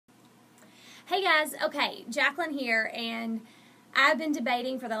Hey guys, okay, Jaclyn here, and I've been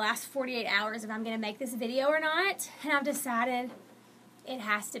debating for the last 48 hours if I'm going to make this video or not, and I've decided it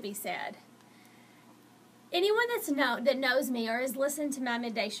has to be said. Anyone that knows me or has listened to my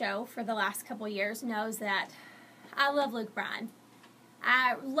midday show for the last couple years knows that I love Luke Bryan.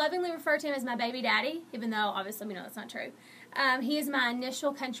 I lovingly refer to him as my baby daddy, even though obviously we know that's not true. He is my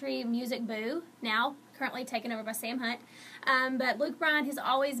initial country music boo, now currently taken over by Sam Hunt. But Luke Bryan has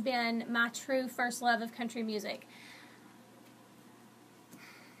always been my true first love of country music.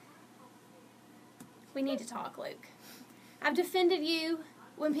 We need to talk, Luke. I've defended you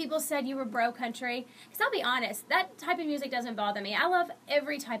when people said you were bro country. Because I'll be honest, that type of music doesn't bother me. I love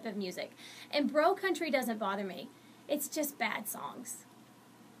every type of music. And bro country doesn't bother me. It's just bad songs.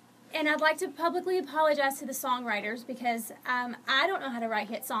 And I'd like to publicly apologize to the songwriters because I don't know how to write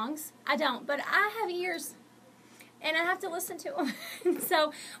hit songs. I don't, but I have ears, and I have to listen to them.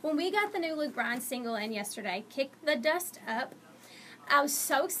 So when we got the new Luke Bryan single in yesterday, Kick the Dust Up, I was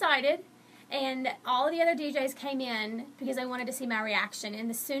so excited, and all of the other DJs came in because they wanted to see my reaction. And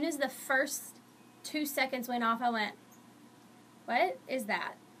as soon as the first 2 seconds went off, I went, what is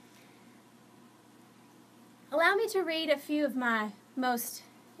that? Allow me to read a few of my most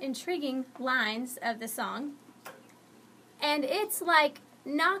intriguing lines of the song. And it's like,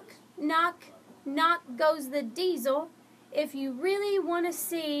 knock, knock, knock goes the diesel if you really want to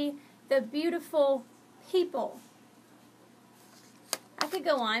see the beautiful people. I could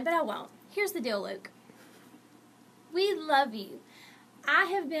go on, but I won't. Here's the deal, Luke. We love you. I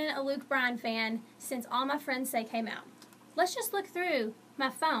have been a Luke Bryan fan since All My Friends Say came out. Let's just look through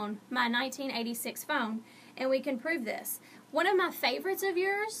my phone, my 1986 phone, and we can prove this. One of my favorites of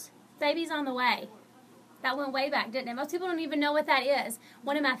yours, Baby's on the Way. That went way back, didn't it? Most people don't even know what that is.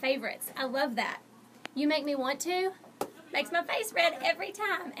 One of my favorites. I love that. You Make Me Want To makes my face red every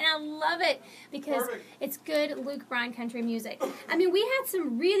time. And I love it because it's good Luke Bryan country music. I mean, we had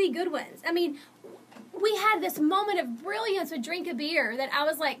some really good ones. I mean, we had this moment of brilliance with Drink a Beer that I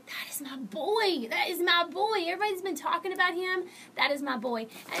was like, that is my boy. That is my boy. Everybody's been talking about him. That is my boy.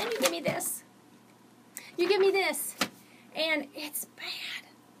 And then you give me this. You give me this. And it's bad.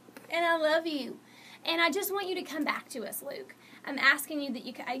 And I love you. And I just want you to come back to us, Luke. I'm asking you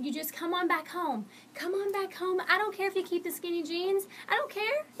that you just come on back home. Come on back home. I don't care if you keep the skinny jeans. I don't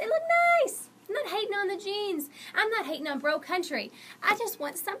care. They look nice. I'm not hating on the jeans. I'm not hating on bro country. I just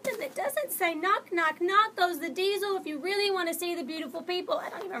want something that doesn't say knock, knock, knock goes the diesel if you really want to see the beautiful people. I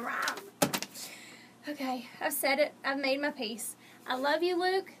don't even rhyme. Okay, I've said it. I've made my peace. I love you,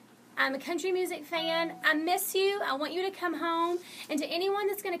 Luke. I'm a country music fan. I miss you. I want you to come home. And to anyone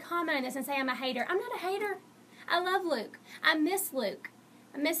that's going to comment on this and say I'm a hater, I'm not a hater. I love Luke. I miss Luke.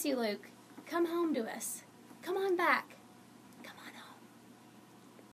 I miss you, Luke. Come home to us. Come on back.